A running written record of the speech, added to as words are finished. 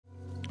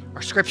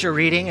Our scripture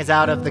reading is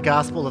out of the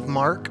Gospel of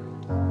Mark,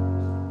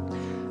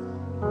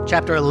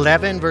 chapter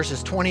 11,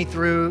 verses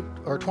 22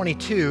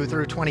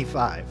 through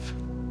 25.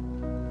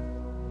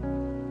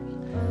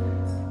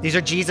 These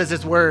are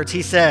Jesus' words.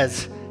 He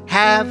says,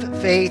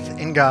 "Have faith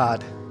in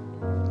God."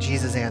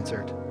 Jesus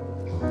answered,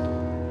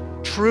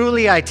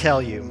 "Truly I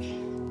tell you,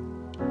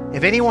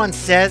 if anyone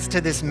says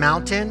to this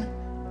mountain,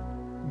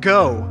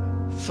 'Go,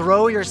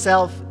 throw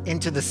yourself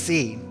into the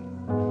sea,'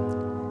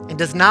 and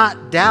does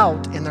not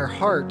doubt in their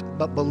heart,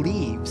 but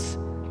believes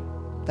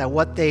that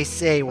what they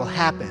say will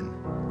happen,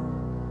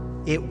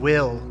 it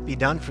will be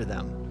done for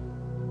them.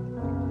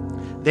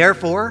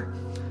 Therefore,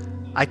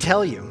 I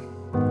tell you,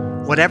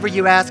 whatever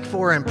you ask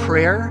for in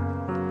prayer,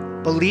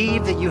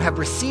 believe that you have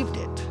received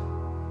it,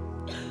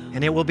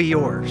 and it will be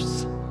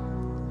yours.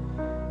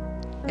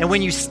 And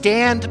when you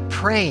stand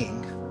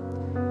praying,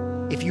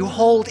 if you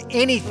hold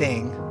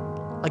anything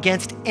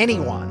against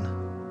anyone,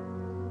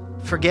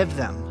 forgive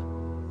them,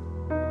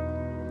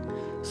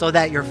 so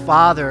that your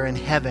Father in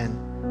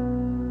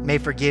heaven may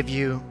forgive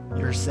you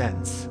your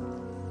sins."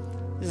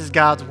 This is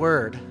God's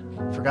word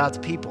for God's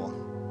people.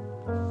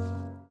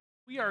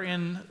 We are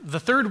in the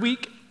third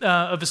week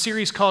of a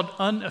series called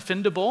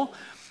Unoffendable,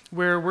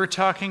 where we're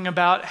talking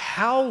about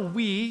how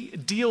we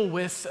deal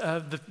with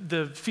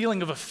the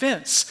feeling of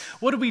offense.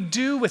 What do we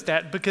do with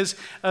that? Because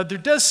there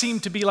does seem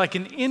to be like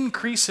an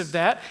increase of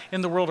that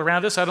in the world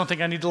around us. I don't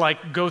think I need to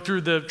go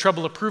through the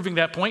trouble of proving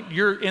that point.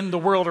 You're in the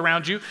world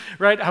around you,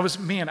 right? I was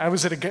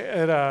at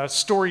a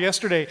store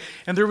yesterday,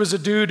 and there was a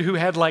dude who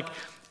had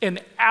an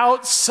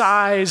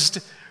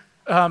outsized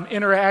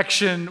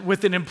interaction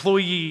with an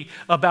employee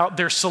about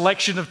their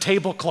selection of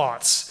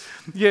tablecloths.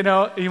 You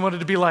know, he wanted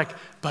to be like,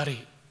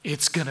 "Buddy,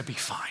 it's going to be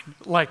fine.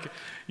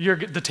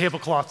 The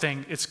tablecloth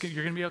thing,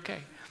 you're going to be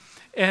okay."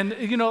 And,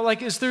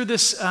 is there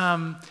this,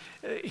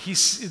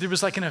 there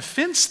was an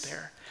offense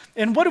there.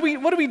 And what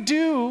do we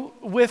do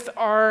with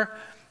our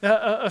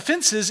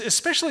offenses,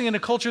 especially in a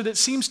culture that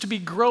seems to be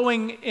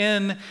growing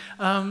in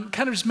kind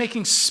of just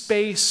making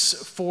space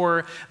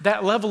for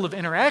that level of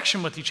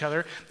interaction with each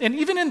other? And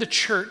even in the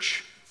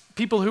church,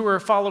 people who are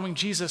following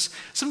Jesus,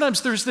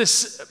 sometimes there's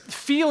this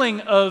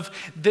feeling of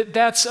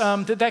that's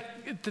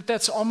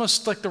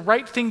almost like the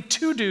right thing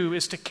to do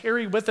is to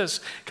carry with us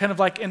kind of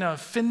like an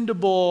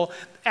offendable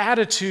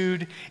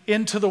attitude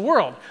into the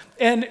world.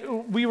 And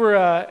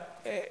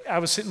I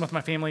was sitting with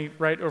my family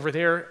right over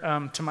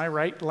there to my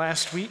right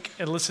last week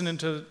and listening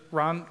to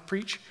Ron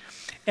preach.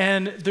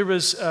 And there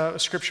was a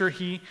scripture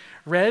he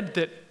read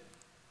that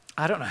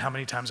I don't know how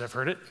many times I've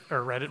heard it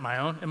or read it in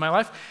my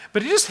life,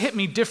 but it just hit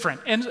me different.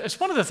 And it's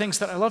one of the things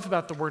that I love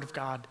about the Word of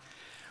God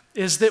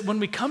is that when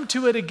we come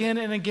to it again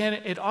and again,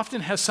 it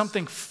often has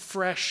something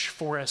fresh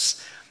for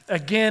us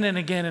again and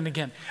again and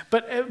again.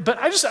 But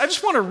I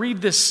just want to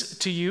read this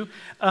to you,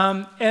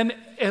 and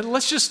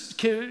let's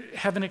just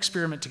have an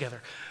experiment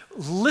together.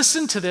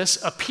 Listen to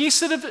this a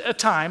piece at a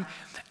time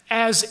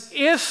as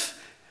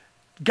if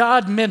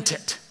God meant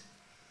it.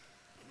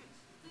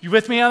 You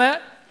with me on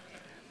that?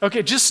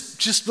 Okay,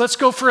 just let's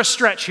go for a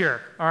stretch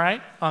here, all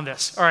right, on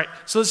this. All right,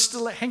 so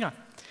hang on.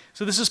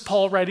 So this is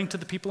Paul writing to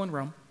the people in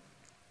Rome.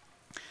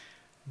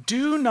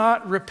 "Do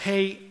not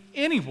repay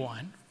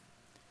anyone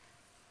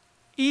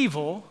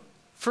evil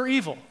for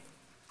evil.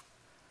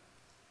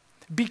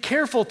 Be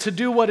careful to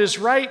do what is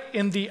right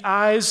in the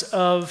eyes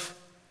of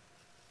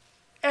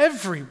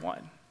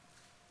everyone.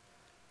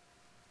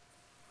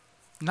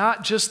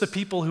 Not just the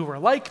people who are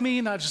like me,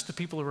 not just the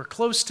people who are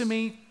close to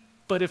me,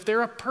 but if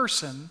they're a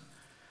person,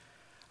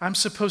 I'm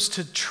supposed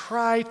to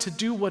try to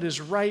do what is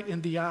right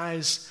in the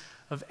eyes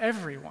of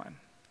everyone.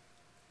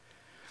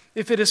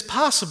 If it is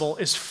possible,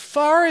 as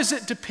far as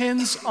it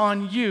depends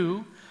on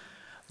you,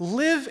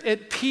 live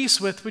at peace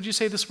with," would you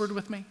say this word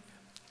with me?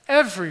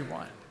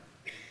 "Everyone.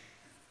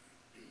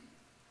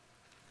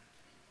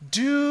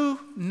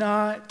 Do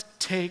not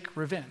take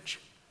revenge.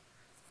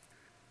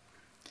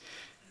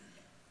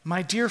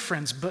 My dear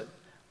friends, but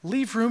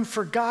leave room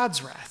for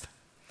God's wrath.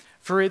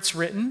 For it's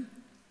written,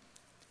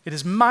 'It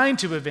is mine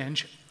to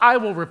avenge, I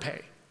will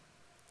repay,'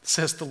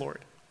 says the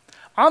Lord.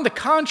 On the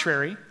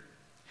contrary,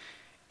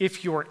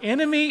 if your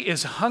enemy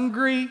is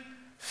hungry,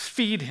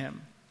 feed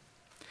him.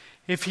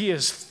 If he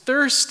is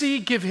thirsty,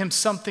 give him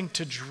something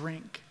to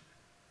drink.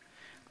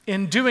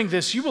 In doing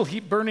this, you will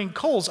heap burning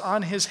coals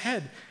on his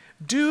head.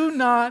 Do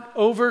not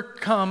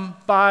overcome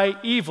by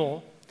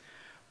evil,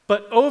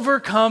 but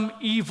overcome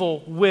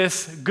evil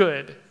with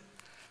good."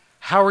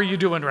 How are you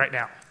doing right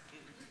now?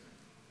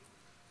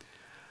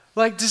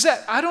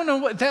 I don't know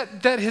what,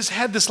 that has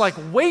had this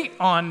weight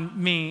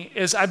on me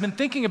as I've been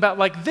thinking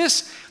about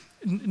this.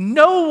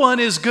 No one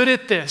is good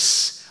at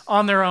this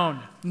on their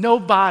own.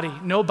 Nobody,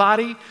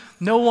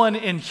 no one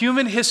in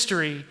human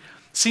history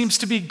seems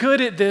to be good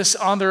at this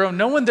on their own.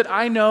 No one that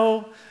I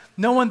know,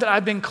 no one that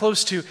I've been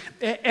close to.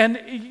 And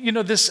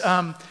this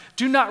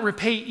do not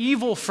repay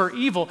evil for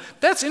evil.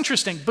 That's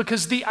interesting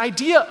because the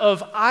idea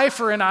of eye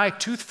for an eye,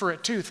 tooth for a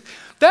tooth,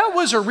 that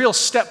was a real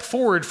step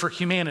forward for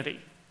humanity.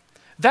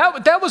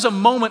 That was a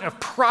moment of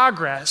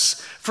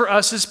progress for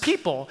us as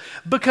people,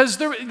 because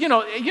you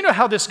know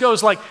how this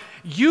goes. Like,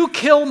 you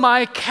kill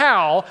my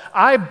cow,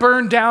 I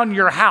burn down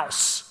your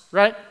house,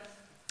 right?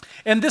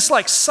 And this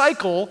like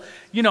cycle,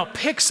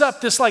 picks up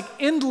this like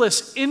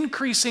endless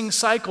increasing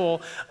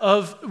cycle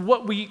of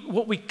what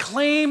we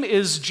claim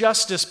is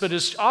justice, but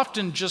is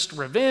often just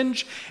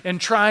revenge and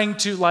trying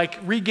to like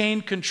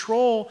regain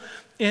control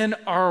in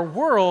our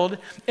world.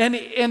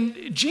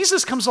 And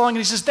Jesus comes along and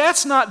he says,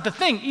 that's not the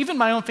thing. Even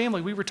my own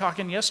family, we were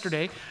talking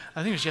yesterday,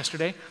 I think it was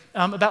yesterday,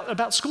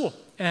 about school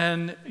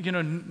and,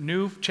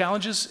 new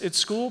challenges at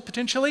school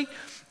potentially.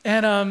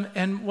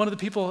 And one of the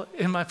people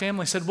in my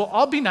family said, well,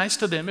 I'll be nice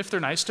to them if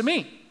they're nice to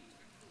me.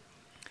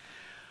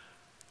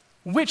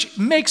 Which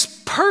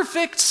makes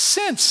perfect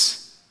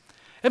sense.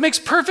 It makes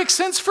perfect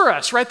sense for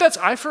us, right? That's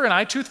eye for an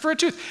eye, tooth for a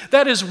tooth.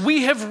 That is,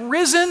 we have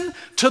risen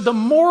to the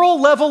moral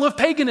level of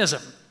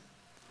paganism.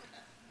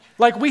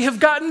 Like, we have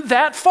gotten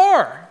that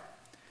far.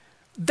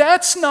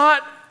 That's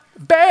not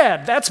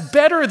bad. That's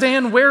better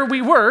than where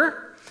we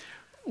were,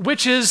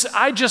 which is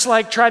I just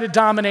like try to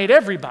dominate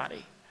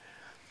everybody.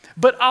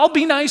 But I'll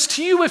be nice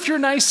to you if you're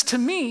nice to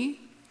me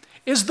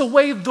is the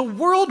way the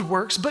world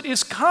works, but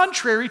is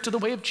contrary to the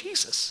way of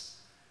Jesus.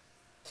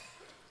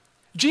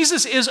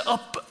 Jesus is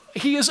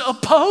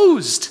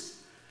opposed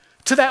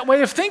to that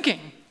way of thinking.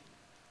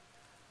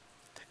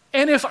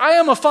 And if I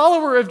am a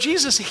follower of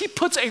Jesus, he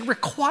puts a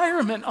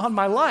requirement on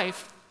my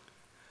life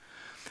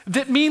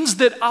that means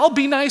that I'll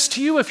be nice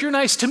to you if you're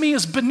nice to me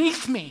is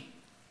beneath me.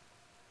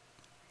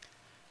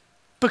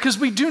 Because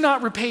we do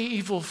not repay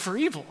evil for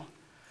evil.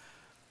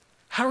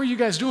 How are you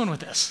guys doing with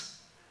this?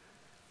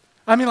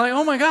 I mean, like,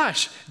 oh my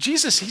gosh,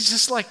 Jesus,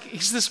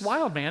 he's this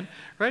wild man,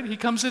 right? He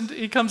comes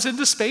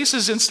into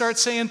spaces and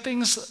starts saying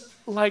things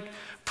like,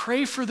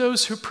 pray for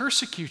those who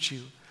persecute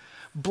you.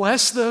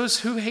 Bless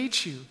those who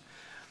hate you.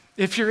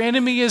 If your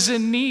enemy is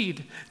in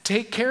need,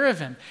 take care of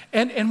him.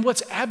 And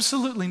what's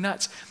absolutely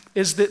nuts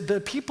is that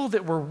the people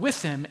that were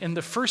with him in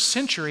the first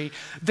century,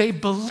 they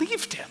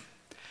believed him.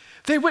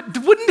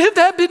 Wouldn't have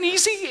that been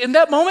easy in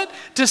that moment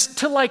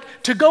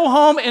to go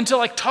home and to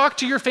like talk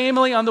to your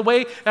family on the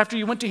way after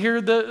you went to hear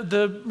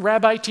the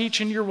rabbi teach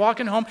and you're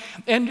walking home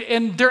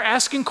and they're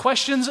asking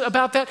questions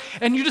about that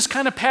and you just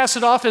kind of pass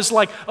it off as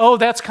like, oh,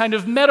 that's kind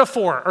of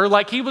metaphor, or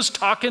like he was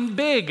talking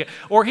big,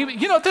 or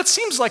that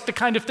seems like the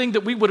kind of thing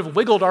that we would have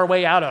wiggled our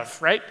way out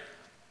of, right?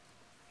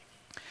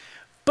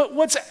 But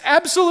what's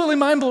absolutely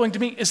mind-blowing to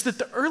me is that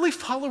the early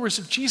followers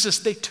of Jesus,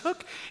 they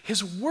took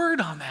his word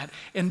on that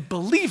and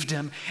believed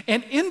him,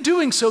 and in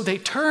doing so, they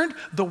turned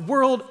the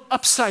world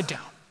upside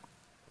down.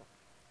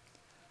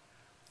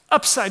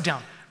 Upside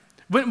down.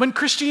 When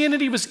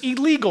Christianity was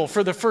illegal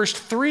for the first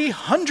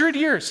 300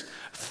 years,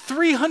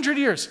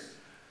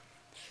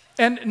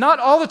 and not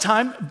all the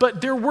time,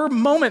 but there were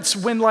moments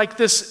when like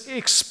this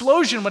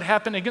explosion would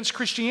happen against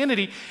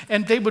Christianity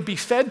and they would be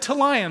fed to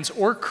lions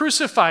or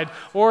crucified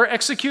or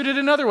executed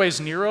in other ways.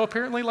 Nero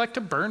apparently liked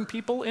to burn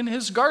people in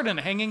his garden,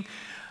 hanging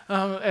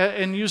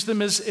and use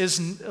them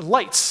as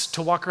lights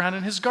to walk around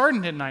in his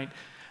garden at night.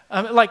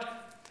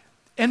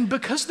 And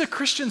because the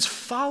Christians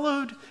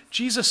followed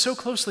Jesus so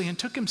closely and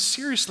took him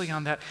seriously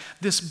on that,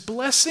 this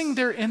blessing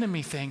their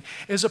enemy thing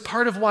is a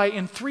part of why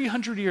in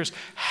 300 years,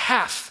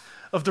 half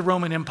of the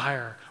Roman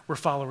Empire were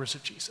followers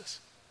of Jesus.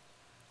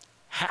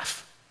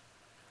 Half.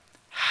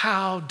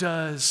 How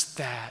does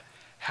that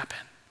happen?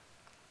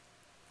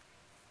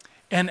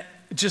 And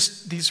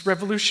just these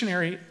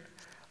revolutionary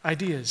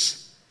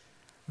ideas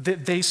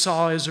that they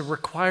saw as a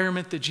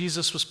requirement that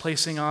Jesus was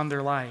placing on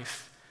their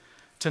life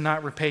to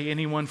not repay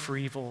anyone for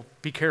evil.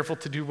 Be careful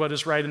to do what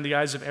is right in the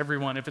eyes of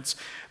everyone. If it's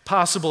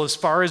possible, as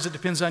far as it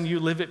depends on you,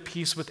 live at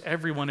peace with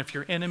everyone. If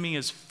your enemy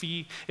is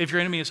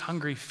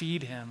hungry,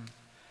 feed him.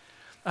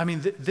 I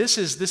mean, this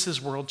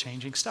is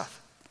world-changing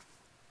stuff.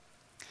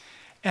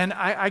 And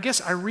I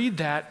guess I read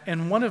that,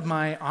 and one of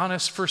my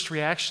honest first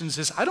reactions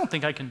is, I don't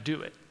think I can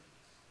do it.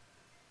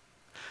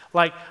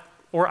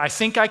 Or I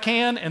think I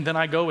can, and then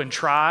I go and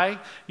try,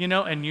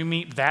 and you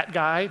meet that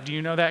guy. Do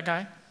you know that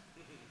guy?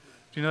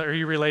 Are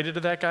you related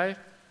to that guy?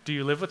 Do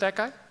you live with that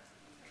guy?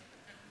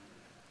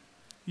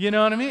 You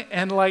know what I mean?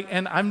 And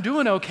I'm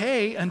doing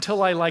okay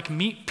until I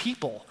meet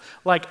people.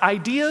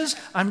 Ideas,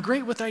 I'm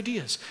great with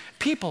ideas.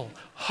 People,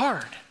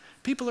 hard.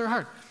 People are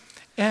hard.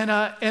 And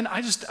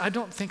I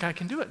don't think I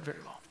can do it very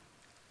well.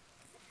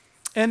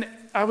 And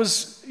I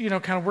was,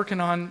 kind of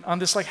working on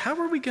this, how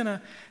are we gonna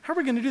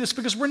do this?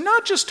 Because we're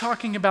not just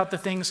talking about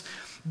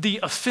the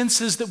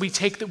offenses that we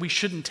take that we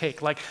shouldn't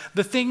take, like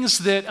the things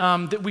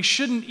that we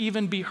shouldn't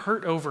even be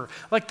hurt over.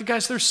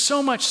 Guys, there's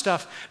so much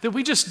stuff that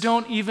we just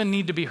don't even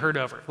need to be hurt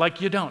over.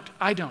 You don't,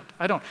 I don't.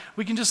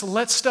 We can just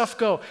let stuff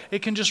go.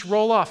 It can just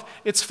roll off.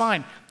 It's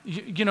fine.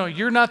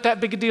 You're not that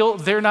big a deal.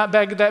 They're not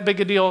that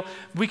big a deal.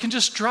 We can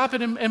just drop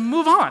it and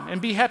move on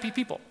and be happy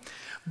people.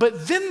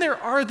 But then there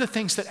are the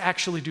things that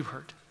actually do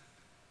hurt.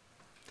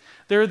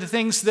 There are the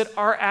things that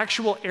are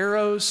actual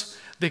arrows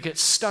that get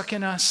stuck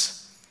in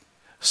us,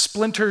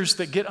 splinters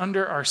that get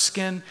under our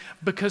skin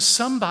because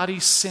somebody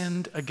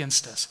sinned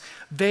against us.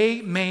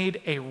 They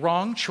made a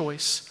wrong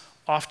choice,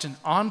 often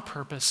on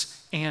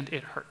purpose, and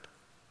it hurt.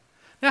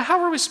 Now,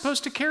 how are we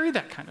supposed to carry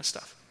that kind of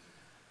stuff?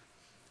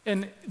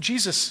 And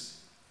Jesus,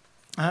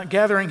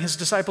 gathering his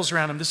disciples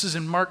around him, this is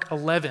in Mark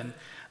 11,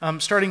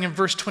 starting in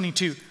verse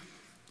 22.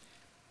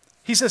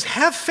 He says,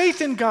 "Have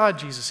faith in God,"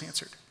 Jesus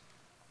answered.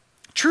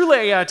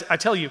 "Truly, I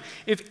tell you,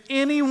 if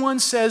anyone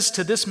says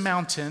to this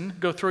mountain,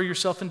 'Go throw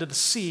yourself into the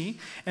sea,'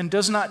 and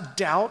does not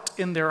doubt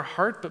in their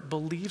heart, but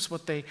believes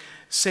what they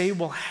say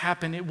will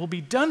happen, it will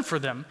be done for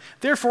them.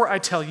 Therefore, I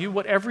tell you,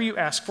 whatever you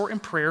ask for in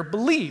prayer,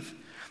 believe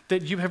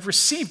that you have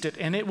received it,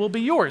 and it will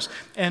be yours.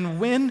 And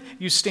when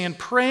you stand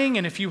praying,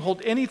 and if you hold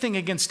anything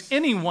against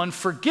anyone,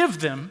 forgive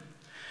them,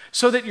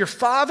 so that your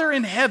Father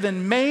in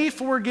heaven may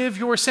forgive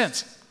your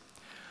sins."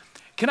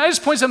 Can I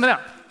just point something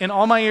out? In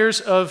all my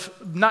years of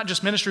not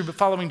just ministry, but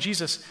following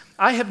Jesus,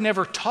 I have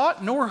never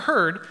taught nor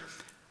heard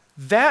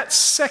that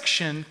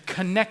section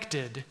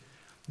connected,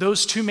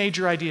 those two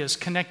major ideas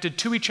connected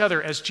to each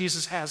other as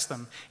Jesus has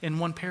them in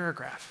one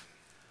paragraph.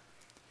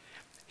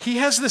 He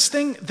has this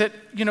thing that,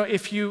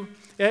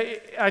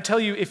 I tell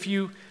you, if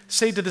you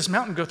say to this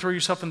mountain, "Go throw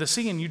yourself in the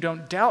sea," and you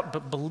don't doubt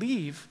but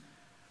believe,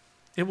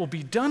 it will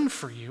be done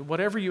for you.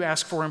 Whatever you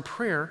ask for in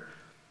prayer,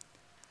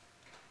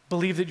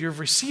 believe that you've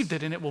received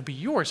it and it will be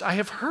yours. I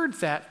have heard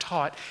that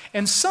taught,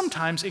 and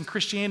sometimes in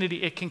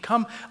Christianity it can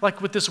come like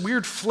with this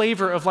weird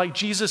flavor of like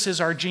Jesus is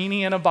our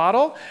genie in a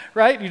bottle,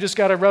 right? You just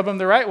got to rub him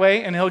the right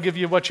way and he'll give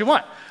you what you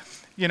want,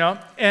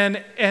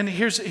 And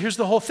here's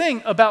the whole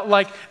thing about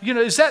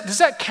does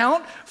that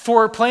count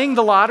for playing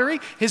the lottery?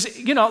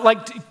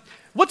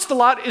 What's the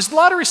lot? Is the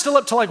lottery still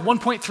up to like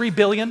 1.3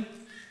 billion?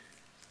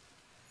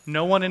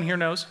 No one in here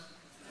knows.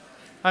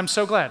 I'm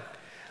so glad.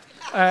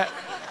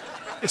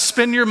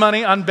 Spend your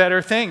money on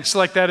better things.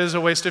 Like that is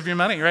a waste of your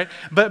money, right?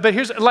 But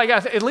here's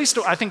at least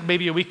I think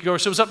maybe a week ago or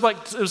so it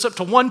was up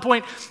to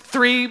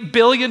 1.3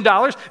 billion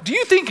dollars. Do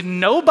you think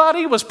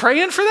nobody was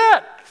praying for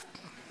that?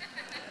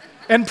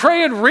 And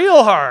praying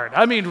real hard.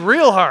 I mean,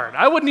 real hard.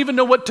 I wouldn't even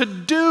know what to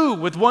do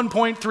with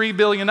 $1.3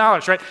 billion,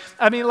 right?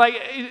 I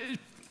mean,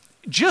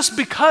 just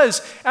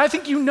because, I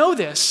think you know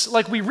this,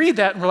 we read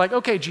that and we're like,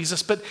 okay,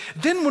 Jesus, but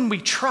then when we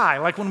try,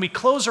 when we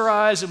close our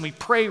eyes and we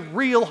pray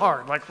real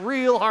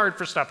hard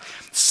for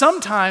stuff,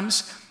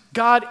 sometimes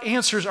God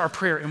answers our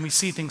prayer and we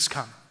see things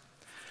come.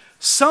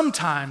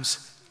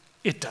 Sometimes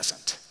it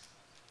doesn't,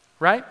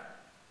 right?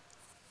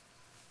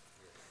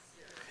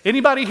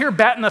 Anybody here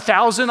batting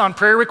 1,000 on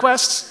prayer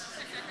requests?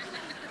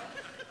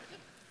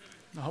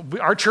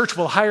 Our church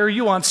will hire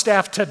you on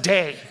staff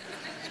today.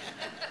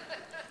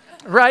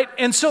 Right?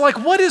 And so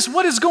what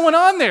is going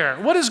on there?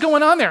 What is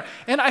going on there?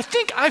 And I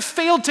think I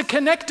failed to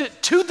connect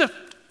it to the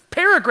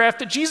paragraph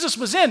that Jesus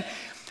was in.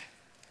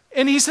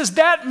 And he says,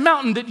 that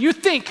mountain that you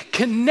think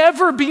can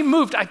never be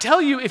moved, I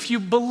tell you, if you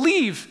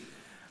believe,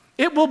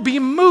 it will be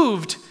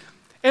moved.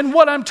 And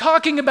what I'm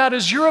talking about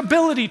is your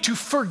ability to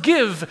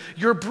forgive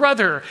your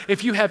brother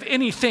if you have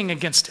anything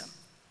against him.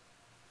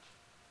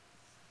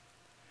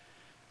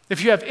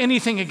 If you have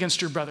anything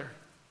against your brother,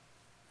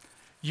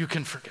 you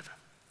can forgive him.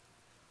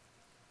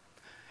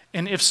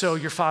 And if so,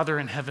 your Father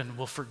in heaven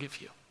will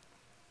forgive you.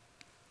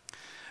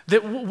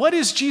 That what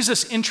is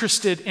Jesus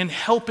interested in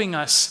helping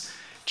us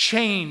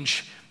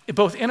change,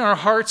 both in our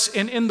hearts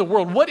and in the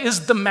world? What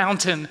is the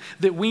mountain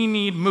that we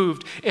need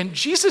moved? And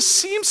Jesus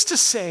seems to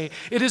say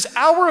it is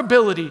our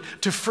ability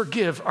to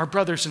forgive our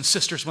brothers and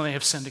sisters when they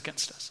have sinned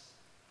against us.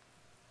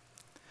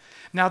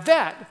 Now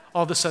that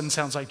all of a sudden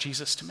sounds like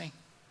Jesus to me.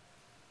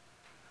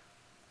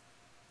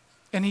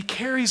 And he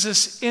carries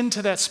us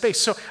into that space.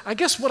 So I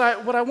guess what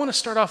I want to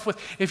start off with,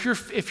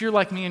 if you're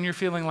like me and you're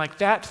feeling like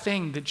that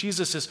thing that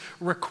Jesus is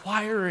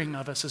requiring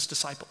of us as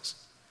disciples,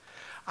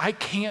 I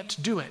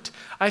can't do it.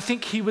 I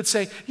think he would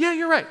say, yeah,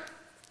 you're right.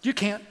 You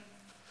can't.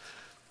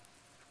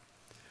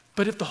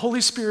 But if the Holy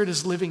Spirit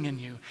is living in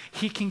you,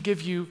 he can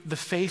give you the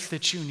faith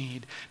that you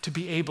need to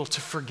be able to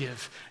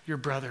forgive your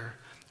brother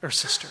or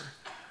sister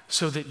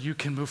so that you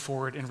can move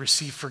forward and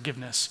receive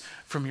forgiveness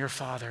from your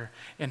Father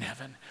in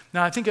heaven.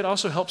 Now, I think it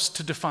also helps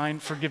to define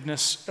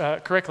forgiveness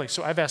correctly.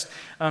 So I've asked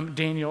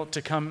Daniel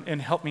to come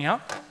and help me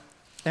out.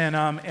 And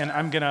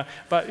I'm going to,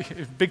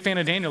 big fan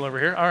of Daniel over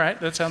here. All right,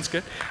 that sounds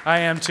good. I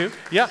am too.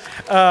 Yeah.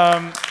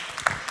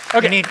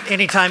 Okay.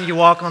 Anytime you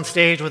walk on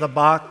stage with a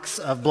box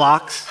of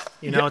blocks,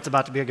 it's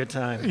about to be a good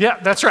time. Yeah,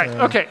 that's right.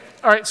 Okay.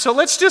 All right. So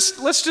let's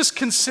just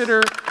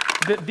consider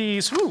that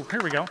these,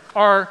 here we go,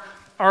 are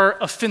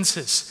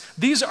offenses.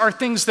 These are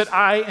things that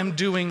I am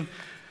doing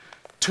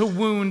to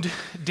wound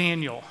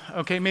Daniel.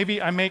 Okay,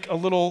 maybe I make a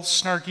little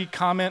snarky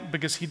comment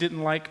because he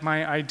didn't like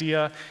my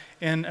idea,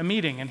 in a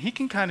meeting, and he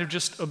can kind of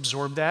just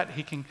absorb that.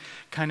 He can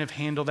kind of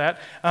handle that.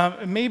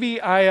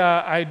 Maybe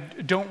I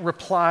don't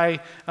reply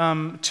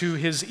to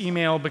his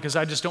email because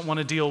I just don't want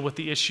to deal with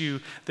the issue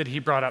that he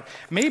brought up.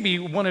 Maybe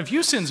one of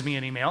you sends me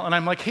an email, and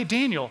I'm like, hey,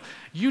 Daniel,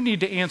 you need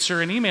to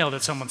answer an email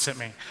that someone sent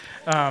me.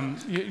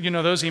 You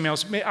know, those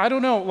emails. I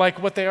don't know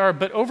like what they are,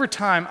 but over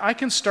time, I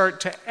can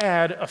start to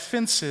add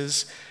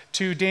offenses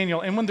to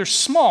Daniel. And when they're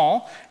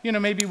small, you know,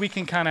 maybe we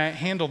can kind of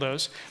handle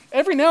those.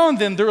 Every now and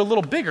then, they're a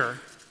little bigger,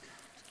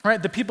 right?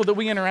 The people that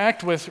we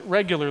interact with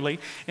regularly.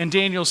 And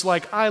Daniel's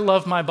like, I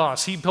love my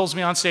boss. He pulls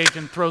me on stage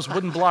and throws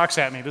wooden blocks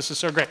at me. This is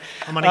so great.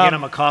 I'm going to get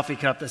him a coffee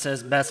cup that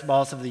says best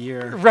boss of the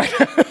year. Right.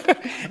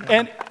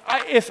 And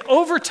if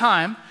over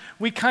time,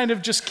 we kind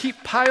of just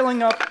keep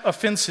piling up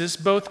offenses,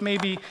 both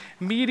maybe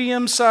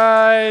medium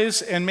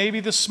size and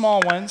maybe the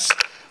small ones.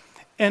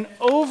 And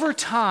over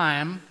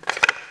time,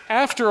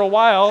 after a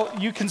while,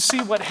 you can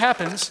see what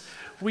happens.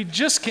 We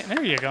just can't,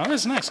 there you go,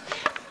 this is nice.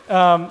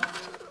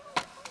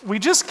 We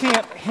just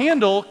can't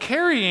handle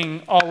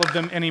carrying all of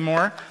them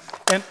anymore,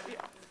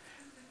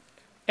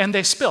 and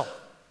they spill.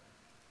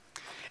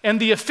 And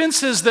the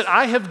offenses that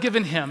I have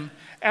given him,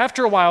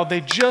 after a while,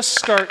 they just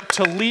start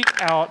to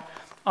leak out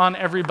on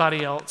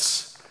everybody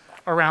else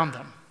around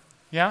them.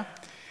 Yeah?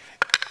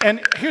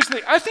 And here's the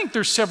thing, I think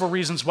there's several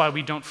reasons why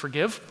we don't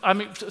forgive. I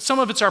mean, some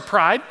of it's our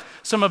pride,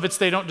 some of it's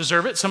they don't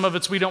deserve it, some of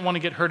it's we don't want to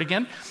get hurt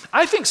again.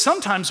 I think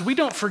sometimes we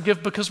don't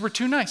forgive because we're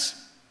too nice.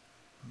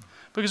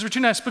 Because we're too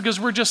nice, because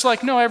we're just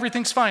like, no,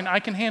 everything's fine, I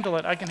can handle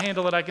it, I can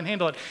handle it, I can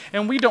handle it.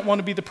 And we don't want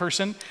to be the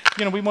person,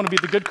 you know, we want to be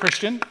the good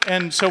Christian,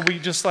 and so we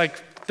just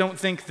like don't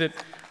think that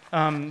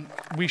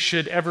we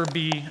should ever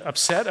be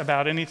upset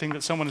about anything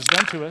that someone has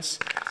done to us.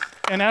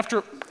 And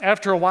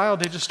after a while,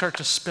 they just start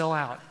to spill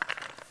out.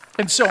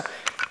 And so,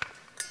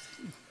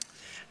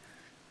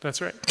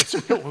 that's right.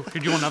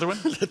 Could you want another one?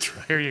 That's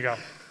right. Here you go.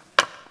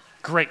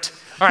 Great.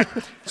 All right.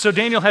 So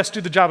Daniel has to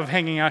do the job of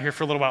hanging out here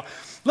for a little while.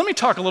 Let me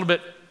talk a little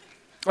bit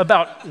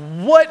about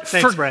what...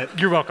 Thanks, Brett.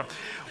 You're welcome.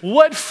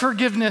 What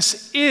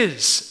forgiveness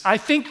is. I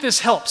think this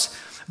helps.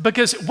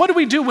 Because what do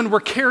we do when we're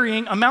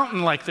carrying a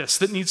mountain like this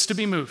that needs to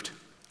be moved?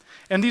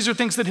 And these are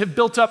things that have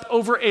built up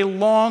over a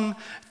long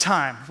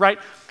time, right?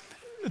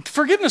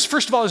 Forgiveness,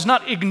 first of all, is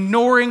not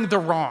ignoring the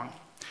wrong.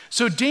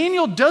 So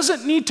Daniel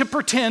doesn't need to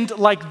pretend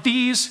like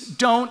these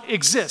don't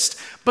exist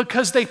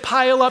because they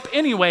pile up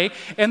anyway.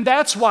 And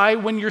that's why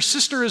when your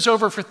sister is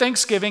over for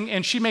Thanksgiving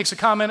and she makes a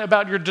comment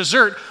about your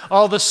dessert,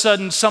 all of a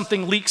sudden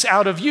something leaks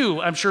out of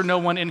you. I'm sure no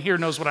one in here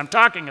knows what I'm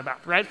talking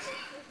about, right?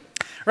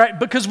 Right,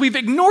 because we've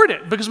ignored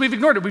it,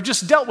 We've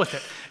just dealt with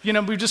it. You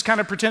know, we've just kind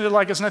of pretended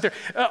like it's not there.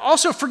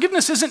 Also,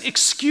 forgiveness isn't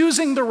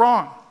excusing the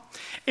wrong.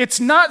 It's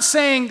not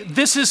saying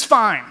this is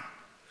fine.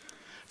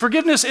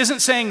 Forgiveness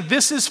isn't saying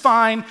this is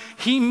fine,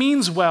 he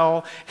means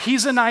well,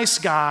 he's a nice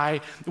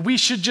guy, we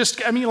should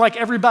just, like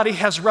everybody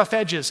has rough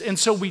edges, and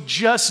so we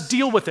just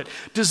deal with it.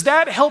 Does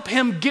that help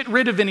him get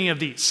rid of any of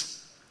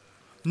these?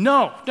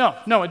 No,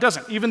 it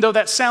doesn't, even though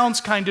that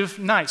sounds kind of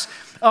nice.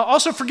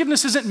 Also,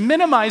 forgiveness isn't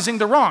minimizing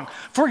the wrong.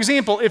 For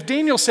example, if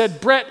Daniel said,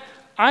 Brett,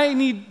 I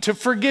need to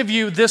forgive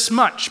you this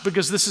much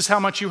because this is how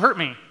much you hurt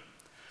me.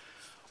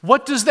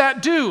 What does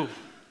that do?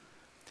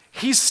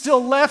 He's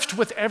still left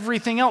with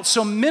everything else.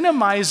 So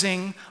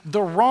minimizing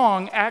the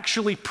wrong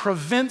actually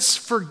prevents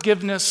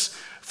forgiveness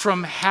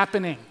from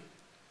happening,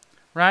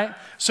 right?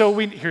 So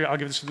here, I'll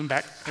give this to them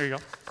back. There you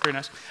go. Very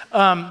nice.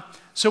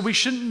 So we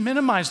shouldn't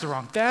minimize the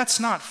wrong. That's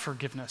not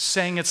forgiveness,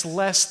 saying it's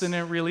less than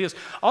it really is.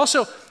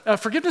 Also,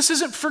 forgiveness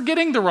isn't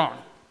forgetting the wrong.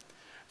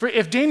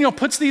 If Daniel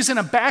puts these in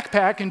a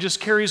backpack and just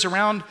carries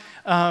around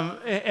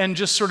and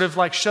just sort of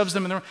like shoves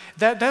them in the room,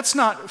 that's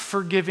not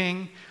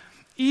forgiving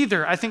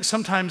either. I think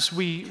sometimes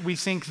we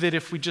think that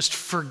if we just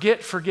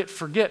forget,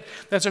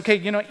 that's okay.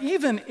 You know,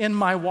 even in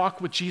my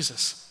walk with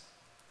Jesus,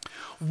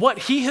 what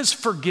he has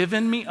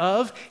forgiven me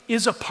of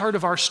is a part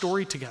of our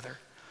story together.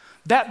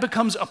 That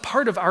becomes a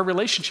part of our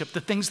relationship,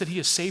 the things that he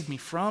has saved me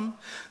from,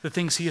 the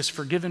things he has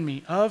forgiven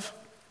me of.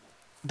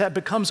 That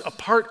becomes a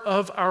part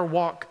of our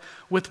walk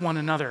with one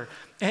another.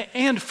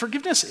 And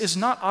forgiveness is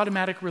not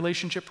automatic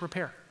relationship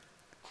repair.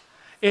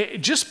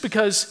 Just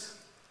because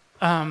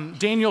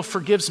Daniel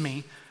forgives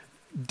me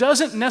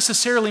doesn't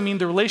necessarily mean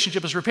the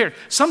relationship is repaired.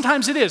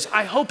 Sometimes it is.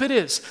 I hope it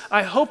is.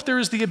 I hope there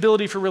is the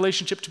ability for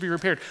relationship to be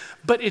repaired.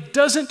 But it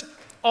doesn't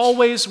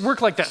always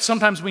work like that.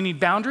 Sometimes we need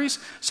boundaries.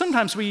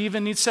 Sometimes we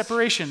even need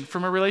separation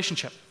from a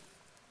relationship.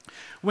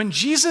 When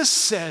Jesus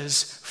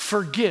says,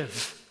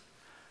 forgive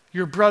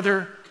your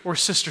brother or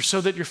sister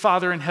so that your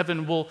Father in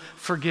heaven will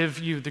forgive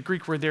you, the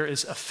Greek word there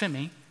is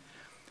aphemi,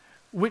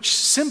 which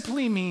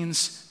simply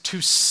means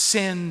to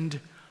send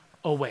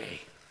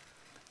away.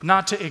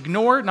 Not to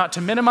ignore, not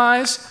to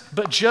minimize,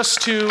 but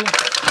just to...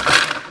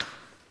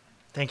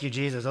 Thank you,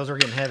 Jesus. Those were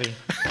getting heavy.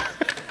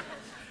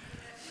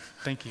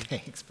 Thank you.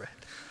 Thanks, Brett.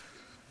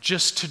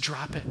 Just to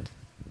drop it.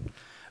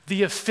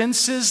 The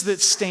offenses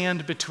that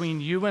stand between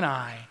you and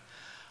I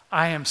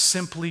am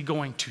simply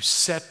going to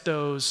set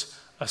those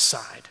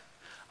aside.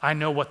 I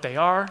know what they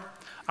are.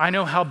 I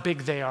know how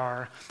big they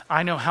are.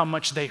 I know how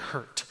much they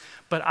hurt.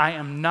 but I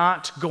am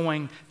not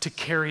going to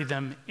carry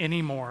them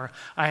anymore.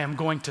 I am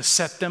going to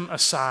set them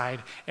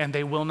aside, and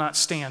they will not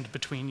stand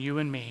between you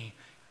and me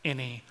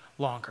any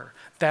longer.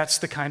 That's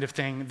the kind of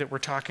thing that we're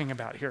talking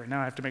about here.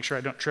 Now I have to make sure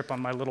I don't trip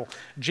on my little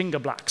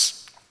Jenga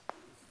blocks.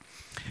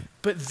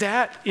 But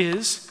that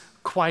is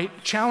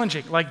quite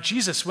challenging. Like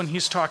Jesus, when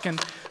he's talking,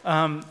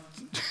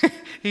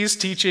 he's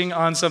teaching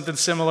on something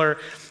similar,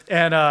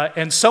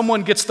 and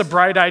someone gets the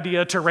bright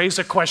idea to raise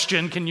a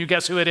question. Can you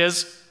guess who it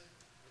is?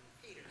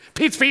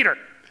 It's Peter.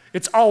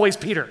 It's always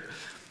Peter.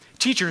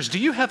 Teachers, do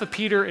you have a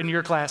Peter in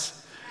your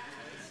class?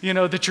 You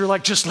know, that you're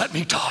like, just let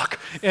me talk.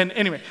 And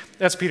anyway,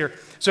 that's Peter.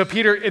 So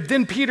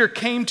then Peter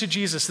came to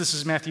Jesus, this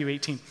is Matthew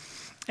 18,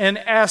 and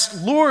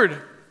asked,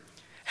 Lord,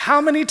 how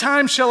many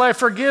times shall I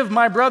forgive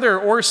my brother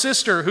or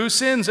sister who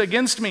sins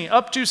against me?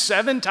 Up to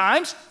 7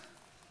 times?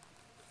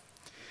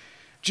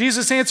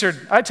 Jesus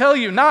answered, I tell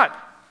you, not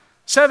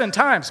 7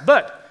 times,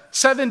 but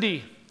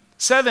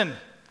 77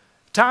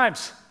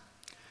 times.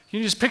 Can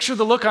you just picture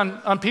the look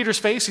on Peter's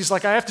face? He's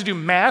like, I have to do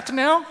math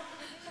now?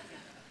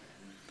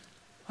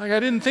 Like, I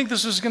didn't think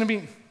this was going to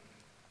be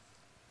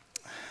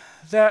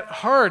that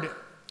hard.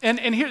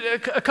 And here,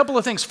 a couple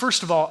of things.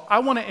 First of all, I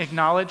want to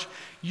acknowledge,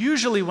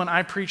 usually when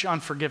I preach on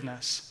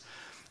forgiveness,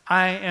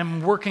 I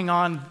am working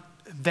on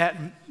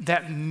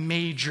that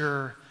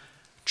major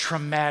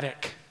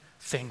traumatic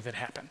thing that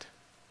happened.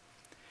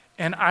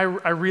 And I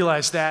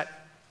realize that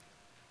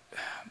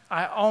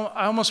I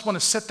almost want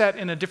to set that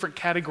in a different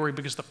category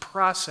because the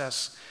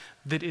process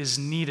that is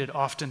needed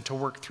often to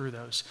work through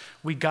those.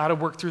 We got to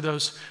work through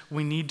those.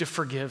 We need to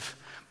forgive.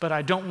 But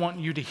I don't want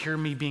you to hear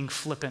me being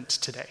flippant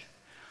today.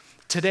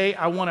 Today,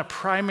 I want to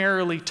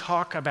primarily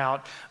talk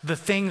about the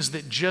things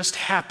that just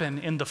happen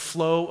in the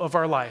flow of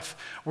our life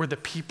where the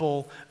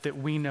people that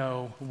we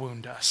know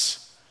wound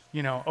us,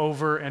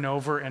 over and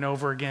over and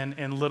over again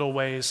in little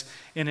ways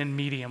and in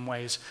medium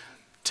ways.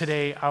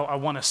 Today, I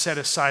want to set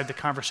aside the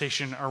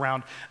conversation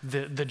around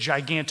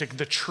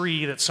the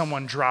tree that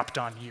someone dropped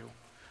on you.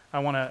 I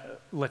want to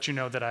let you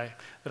know that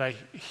I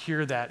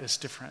hear that as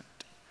different.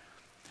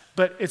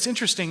 But it's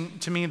interesting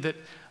to me that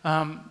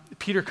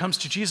Peter comes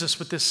to Jesus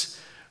with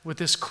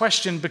this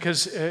question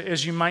because,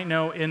 as you might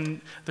know,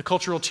 in the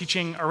cultural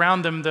teaching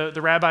around them,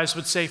 the rabbis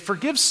would say,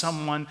 forgive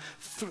someone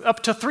up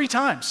to 3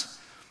 times.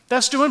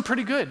 That's doing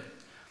pretty good.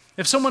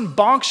 If someone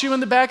bonks you in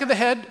the back of the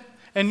head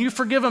and you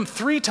forgive them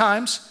 3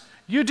 times,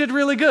 you did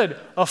really good.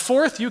 A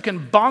 4th, you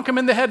can bonk them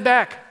in the head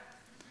back.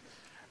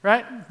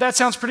 Right? That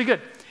sounds pretty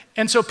good.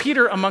 And so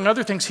Peter, among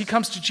other things, he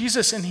comes to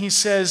Jesus and he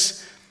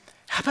says,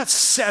 how about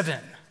 7?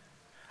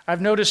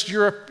 I've noticed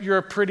you're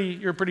a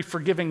pretty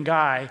forgiving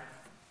guy.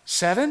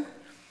 7?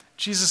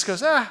 Jesus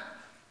goes, how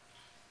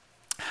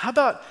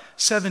about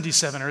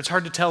 77? Or it's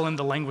hard to tell in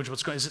the language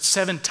what's going on. Is it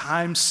 7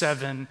 times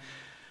 7?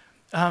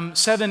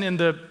 7 in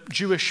the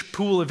Jewish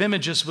pool of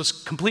images was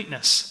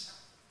completeness.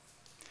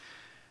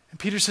 And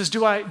Peter says,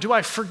 do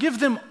I forgive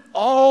them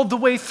all the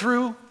way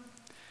through?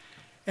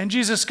 And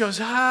Jesus goes,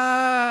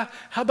 how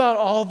about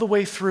all the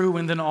way through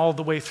and then all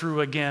the way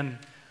through again,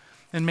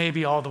 and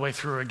maybe all the way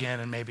through again,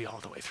 and maybe all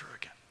the way through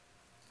again?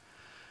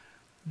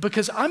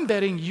 Because I'm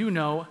betting you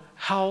know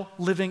how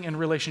living in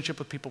relationship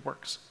with people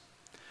works.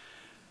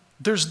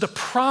 There's the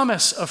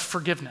promise of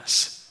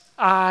forgiveness.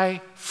 I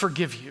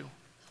forgive you.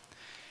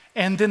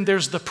 And then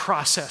there's the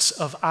process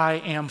of I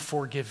am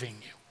forgiving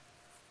you.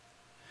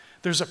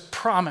 There's a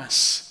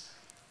promise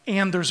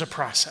and there's a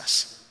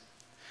process.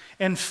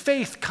 And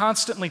faith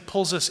constantly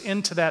pulls us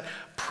into that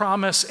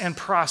promise and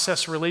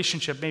process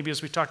relationship, maybe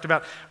as we talked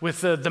about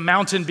with the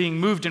mountain being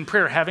moved in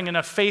prayer, having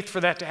enough faith for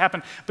that to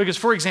happen. Because,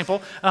 for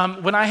example,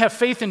 when I have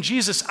faith in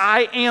Jesus,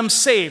 I am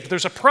saved.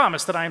 There's a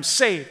promise that I am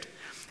saved.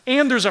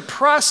 And there's a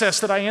process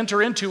that I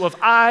enter into of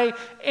I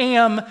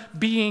am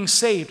being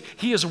saved.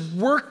 He is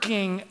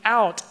working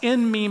out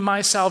in me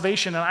my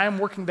salvation, and I am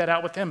working that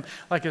out with him,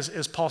 like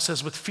as Paul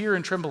says, with fear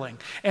and trembling.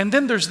 And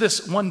then there's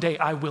this, one day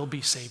I will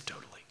be saved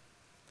totally.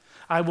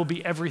 I will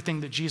be everything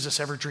that Jesus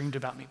ever dreamed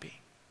about me being.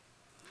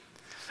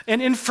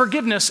 And in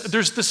forgiveness,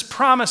 there's this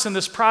promise and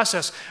this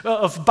process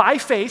of by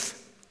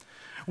faith,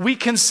 we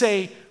can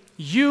say,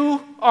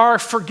 you are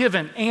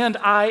forgiven, and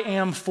I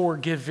am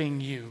forgiving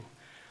you.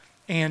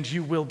 And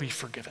you will be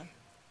forgiven.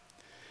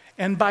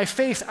 And by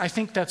faith, I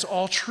think that's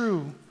all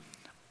true,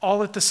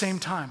 all at the same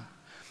time.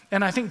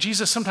 And I think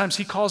Jesus, sometimes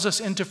he calls us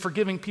into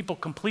forgiving people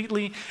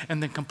completely,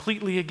 and then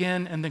completely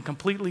again, and then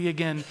completely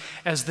again,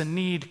 as the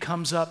need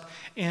comes up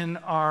in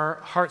our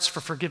hearts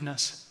for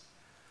forgiveness.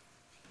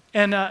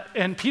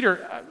 And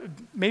Peter,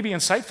 maybe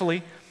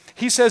insightfully,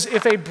 he says,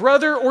 if a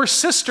brother or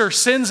sister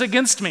sins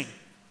against me,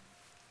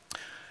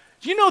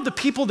 you know the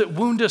people that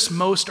wound us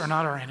most are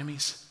not our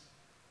enemies.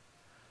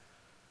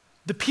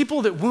 The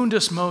people that wound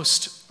us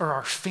most are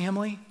our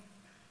family,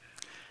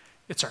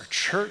 it's our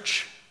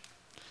church,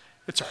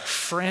 it's our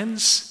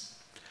friends.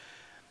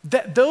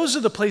 Those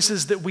are the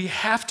places that we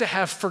have to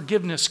have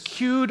forgiveness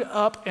queued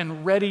up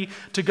and ready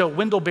to go.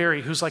 Wendell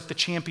Berry, who's like the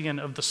champion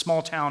of the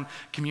small town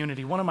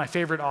community, one of my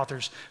favorite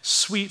authors,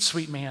 sweet,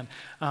 sweet man,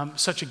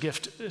 such a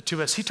gift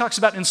to us. He talks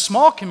about in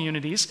small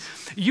communities,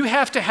 you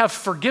have to have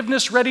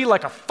forgiveness ready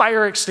like a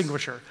fire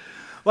extinguisher.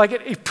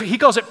 He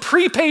calls it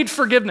prepaid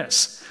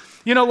forgiveness.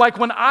 You know, like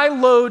when I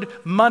load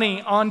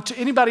money onto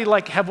anybody,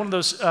 like have one of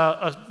those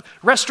a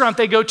restaurant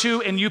they go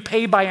to and you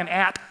pay by an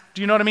app.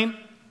 Do you know what I mean?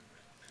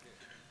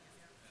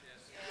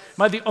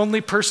 Am I the only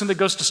person that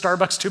goes to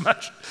Starbucks too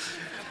much?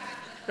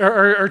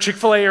 or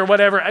Chick-fil-A or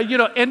whatever? You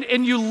know,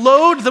 and you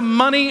load the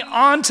money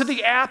onto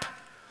the app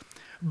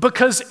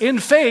because in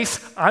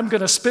faith, I'm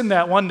going to spend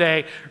that one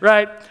day,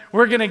 right?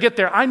 We're going to get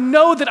there. I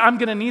know that I'm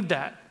going to need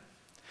that.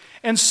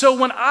 And so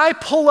when I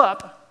pull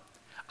up,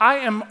 I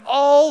am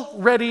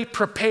already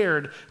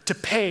prepared to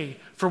pay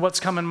for what's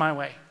coming my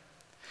way.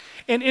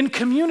 And in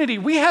community,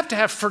 we have to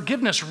have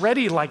forgiveness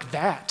ready like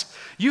that.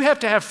 You have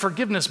to have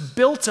forgiveness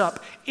built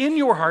up in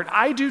your heart.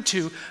 I do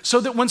too, so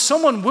that when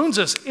someone wounds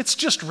us, it's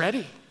just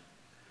ready.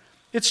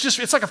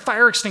 It's like a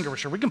fire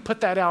extinguisher. We can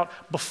put that out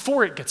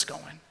before it gets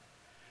going.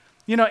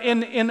 You know,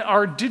 in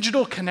our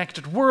digital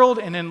connected world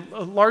and in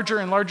larger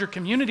and larger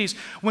communities,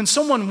 when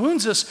someone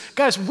wounds us,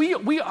 guys,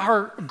 we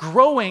are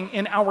growing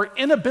in our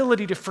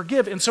inability to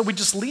forgive, and so we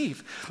just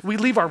leave. We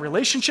leave our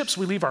relationships,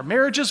 we leave our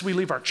marriages, we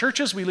leave our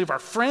churches, we leave our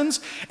friends,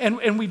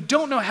 and we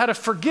don't know how to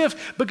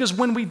forgive because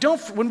when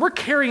we're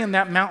carrying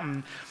that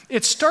mountain,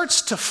 it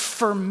starts to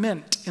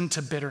ferment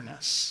into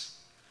bitterness.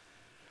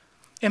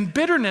 And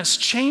bitterness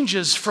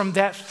changes from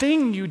that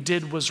thing you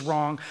did was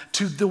wrong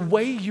to the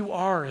way you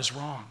are is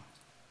wrong.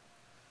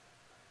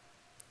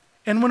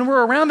 And when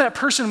we're around that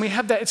person, we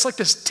have that, it's like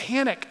this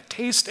tannic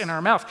taste in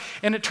our mouth.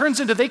 And it turns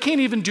into they can't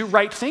even do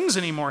right things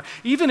anymore.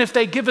 Even if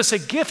they give us a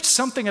gift,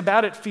 something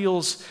about it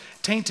feels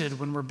tainted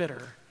when we're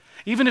bitter.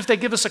 Even if they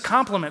give us a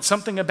compliment,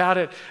 something about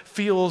it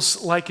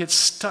feels like it's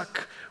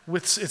stuck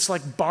with, it's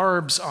like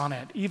barbs on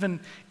it, even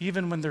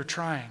when they're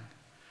trying.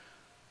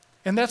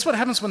 And that's what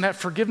happens when that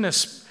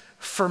forgiveness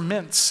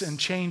ferments and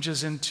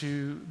changes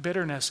into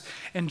bitterness.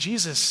 And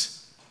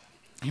Jesus,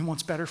 he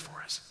wants better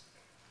for us.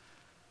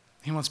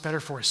 He wants better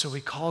for us, so he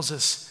calls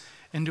us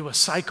into a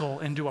cycle,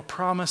 into a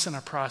promise and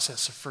a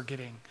process of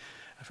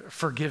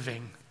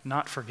forgiving,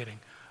 not forgetting,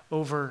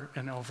 over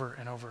and over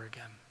and over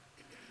again.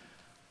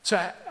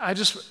 So I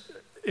just,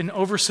 an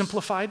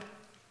oversimplified,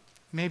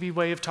 maybe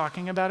way of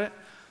talking about it,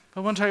 I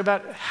want to talk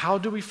about how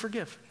do we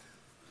forgive?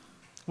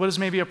 What is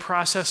maybe a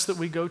process that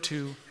we go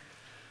to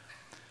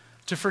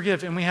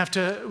forgive? And we have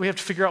to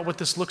figure out what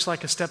this looks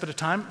like a step at a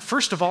time.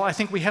 First of all, I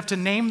think we have to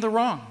name the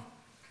wrong.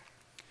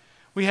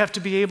 We have to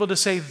be able to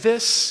say,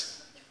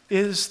 this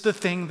is the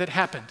thing that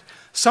happened.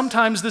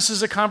 Sometimes this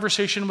is a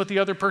conversation with the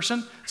other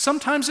person.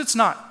 Sometimes it's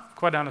not,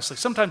 quite honestly.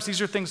 Sometimes these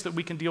are things that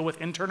we can deal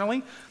with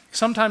internally.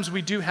 Sometimes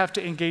we do have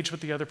to engage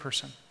with the other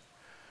person.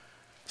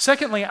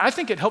 Secondly, I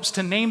think it helps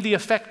to name the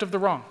effect of the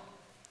wrong.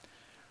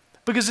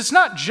 Because it's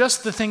not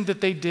just the thing that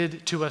they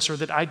did to us or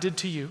that I did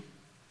to you.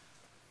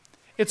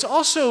 It's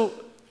also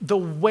the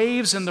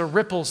waves and the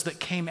ripples that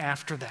came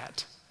after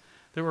that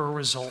were a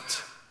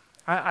result.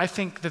 I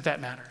think that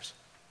matters.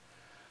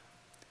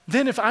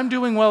 Then if I'm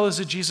doing well as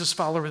a Jesus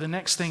follower, the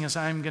next thing is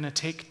I'm going to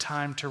take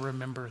time to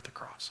remember the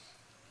cross.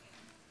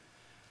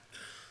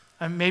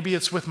 And maybe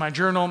it's with my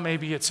journal,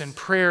 maybe it's in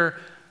prayer.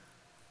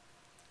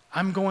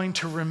 I'm going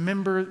to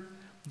remember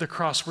the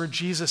cross where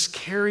Jesus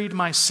carried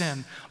my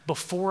sin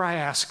before I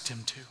asked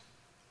him to.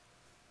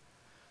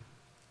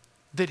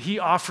 That he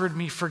offered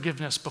me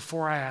forgiveness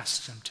before I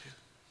asked him to.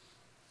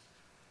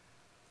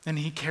 And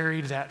he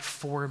carried that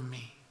for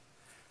me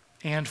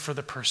and for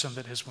the person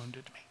that has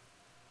wounded me.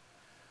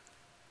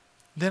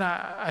 Then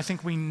I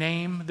think we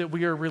name that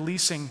we are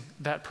releasing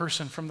that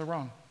person from the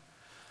wrong.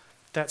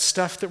 That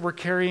stuff that we're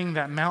carrying,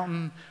 that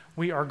mountain,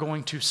 we are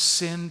going to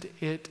send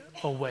it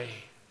away.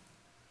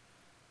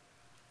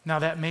 Now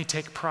that may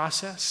take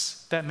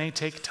process, that may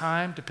take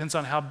time, depends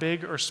on how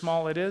big or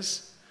small it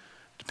is,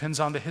 depends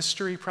on the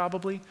history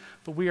probably,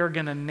 but we are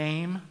going to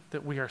name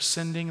that we are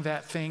sending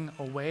that thing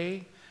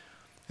away.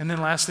 And then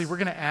lastly, we're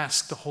going to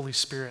ask the Holy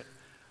Spirit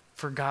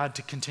for God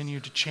to continue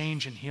to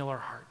change and heal our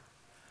heart,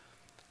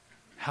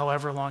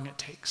 however long it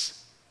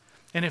takes.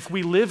 And if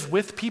we live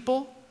with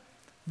people,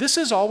 this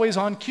is always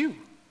on cue.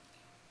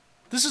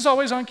 This is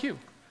always on cue,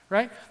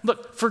 right?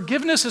 Look,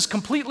 forgiveness is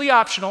completely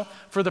optional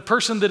for the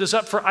person that is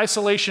up for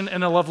isolation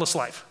in a loveless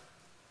life.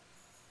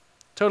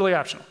 Totally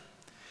optional.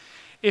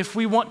 If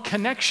we want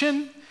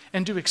connection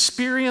and to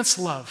experience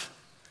love,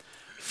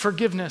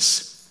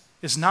 forgiveness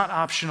is not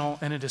optional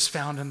and it is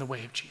found in the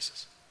way of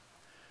Jesus.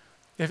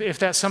 If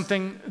that's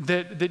something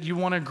that you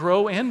want to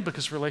grow in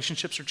because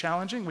relationships are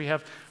challenging, we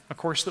have a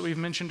course that we've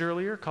mentioned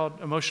earlier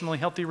called Emotionally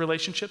Healthy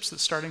Relationships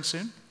that's starting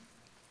soon.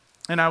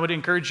 And I would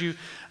encourage you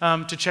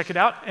to check it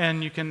out.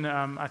 And you can,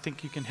 I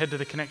think you can head to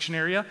the connection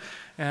area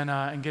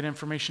and get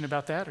information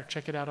about that or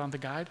check it out on the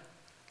guide.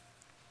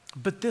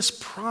 But this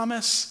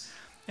promise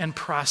and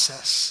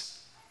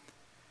process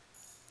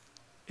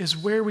is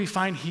where we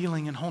find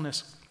healing and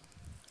wholeness.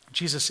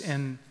 Jesus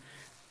in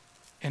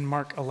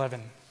Mark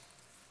 11.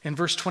 In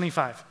verse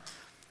 25,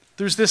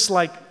 there's this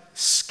like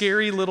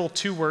scary little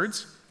 2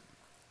 words.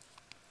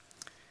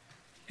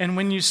 And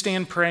when you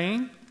stand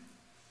praying,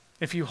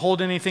 if you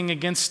hold anything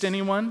against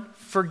anyone,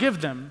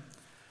 forgive them,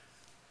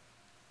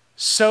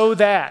 so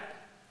that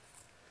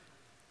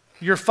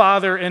your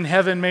Father in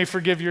heaven may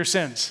forgive your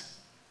sins.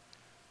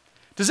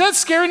 Does that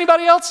scare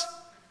anybody else?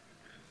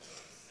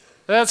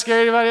 Does that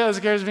scare anybody else? It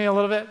scares me a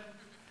little bit.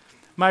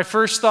 My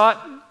first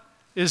thought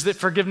is that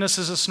forgiveness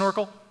is a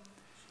snorkel.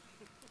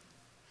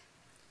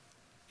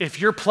 If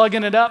you're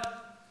plugging it up,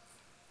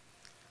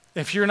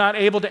 if you're not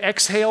able to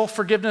exhale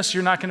forgiveness,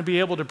 you're not going to be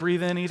able to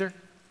breathe in either.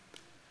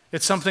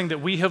 It's something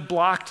that we have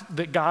blocked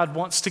that God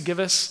wants to give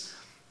us,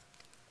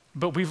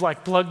 but we've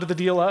like plugged the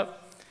deal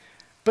up.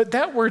 But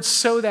that word,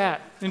 so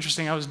that,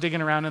 interesting, I was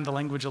digging around in the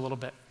language a little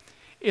bit.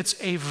 It's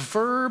a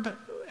verb,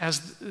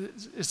 as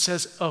it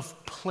says,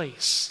 of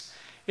place.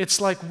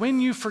 It's like when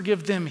you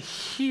forgive them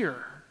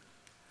here,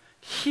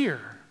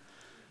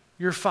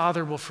 your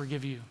Father will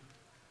forgive you.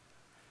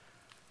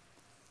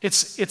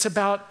 It's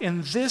about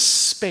in this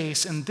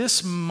space, in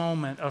this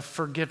moment of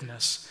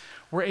forgiveness,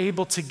 we're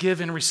able to give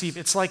and receive.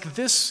 It's like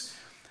this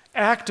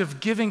act of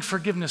giving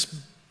forgiveness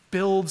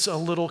builds a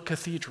little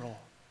cathedral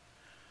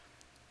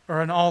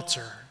or an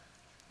altar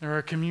or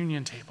a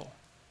communion table.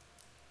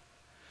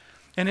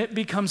 And it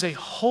becomes a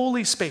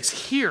holy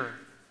space. Here,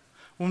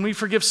 when we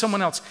forgive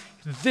someone else,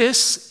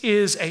 this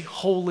is a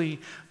holy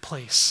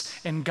place,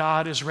 and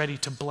God is ready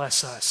to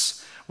bless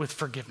us with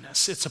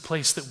forgiveness. It's a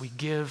place that we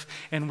give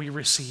and we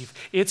receive.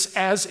 It's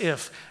as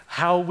if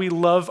how we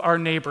love our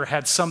neighbor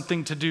had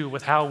something to do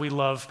with how we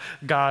love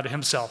God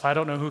himself. I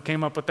don't know who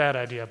came up with that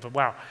idea, but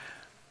wow.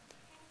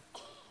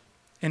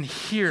 And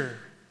here,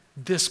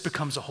 this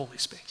becomes a holy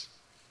space.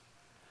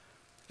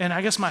 And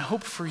I guess my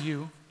hope for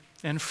you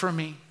and for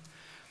me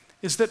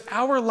is that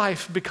our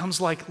life becomes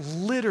like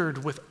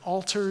littered with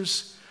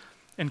altars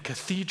and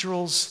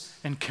cathedrals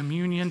and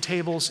communion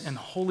tables and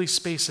holy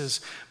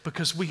spaces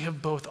because we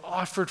have both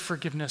offered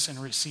forgiveness and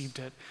received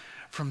it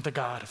from the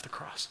God of the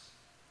cross.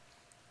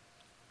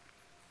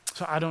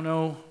 So I don't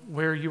know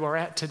where you are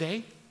at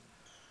today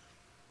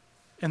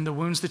and the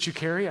wounds that you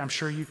carry. I'm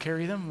sure you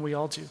carry them. We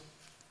all do.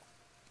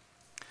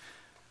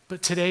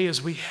 But today,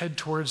 as we head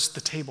towards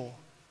the table,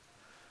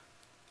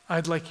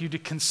 I'd like you to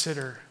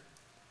consider,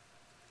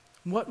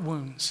 what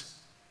wounds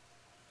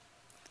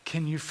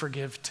can you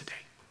forgive today?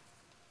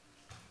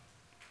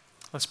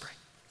 Let's pray.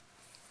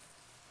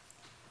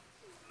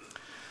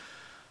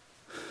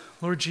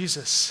 Lord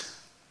Jesus,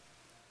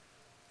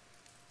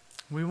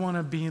 we want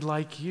to be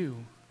like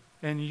you,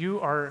 and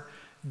you are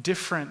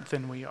different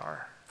than we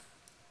are.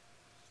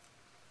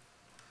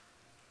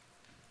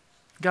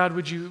 God,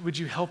 would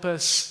you help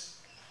us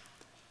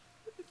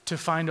to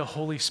find a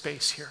holy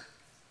space here?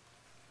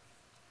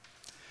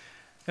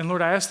 And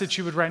Lord, I ask that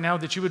you would right now,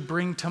 that you would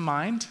bring to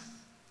mind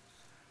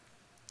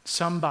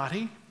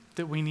somebody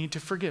that we need to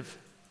forgive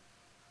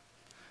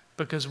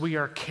because we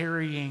are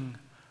carrying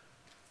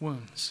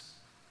wounds.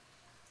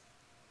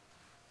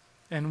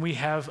 And we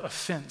have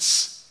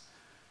offense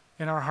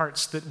in our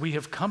hearts that we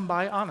have come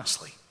by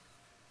honestly.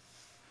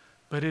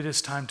 But it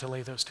is time to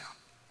lay those down.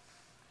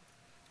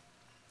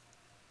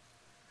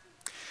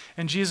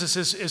 And Jesus,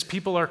 as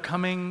people are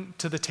coming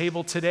to the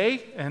table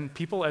today, and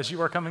people, as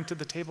you are coming to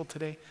the table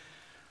today,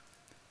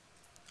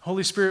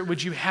 Holy Spirit,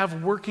 would you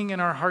have working in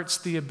our hearts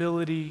the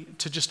ability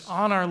to just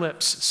on our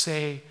lips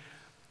say,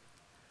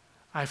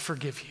 I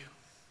forgive you.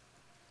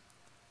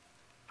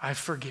 I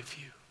forgive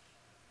you.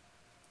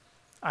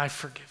 I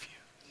forgive you.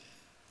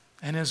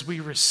 And as we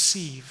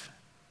receive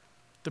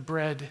the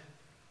bread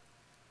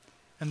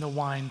and the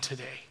wine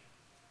today,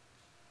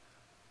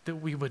 that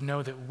we would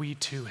know that we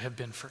too have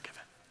been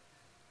forgiven.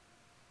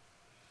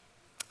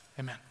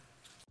 Amen.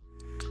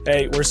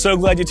 Hey, we're so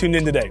glad you tuned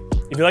in today.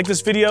 If you like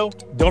this video,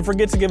 don't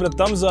forget to give it a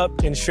thumbs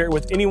up and share it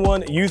with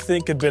anyone you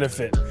think could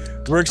benefit.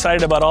 We're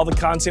excited about all the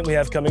content we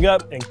have coming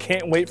up and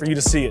can't wait for you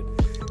to see it.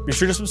 Be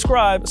sure to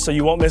subscribe so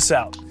you won't miss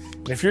out.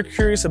 And if you're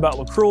curious about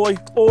LaCroix,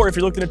 or if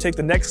you're looking to take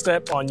the next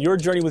step on your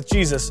journey with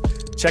Jesus,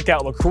 check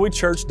out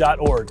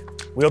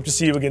lacroixchurch.org. We hope to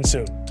see you again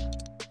soon.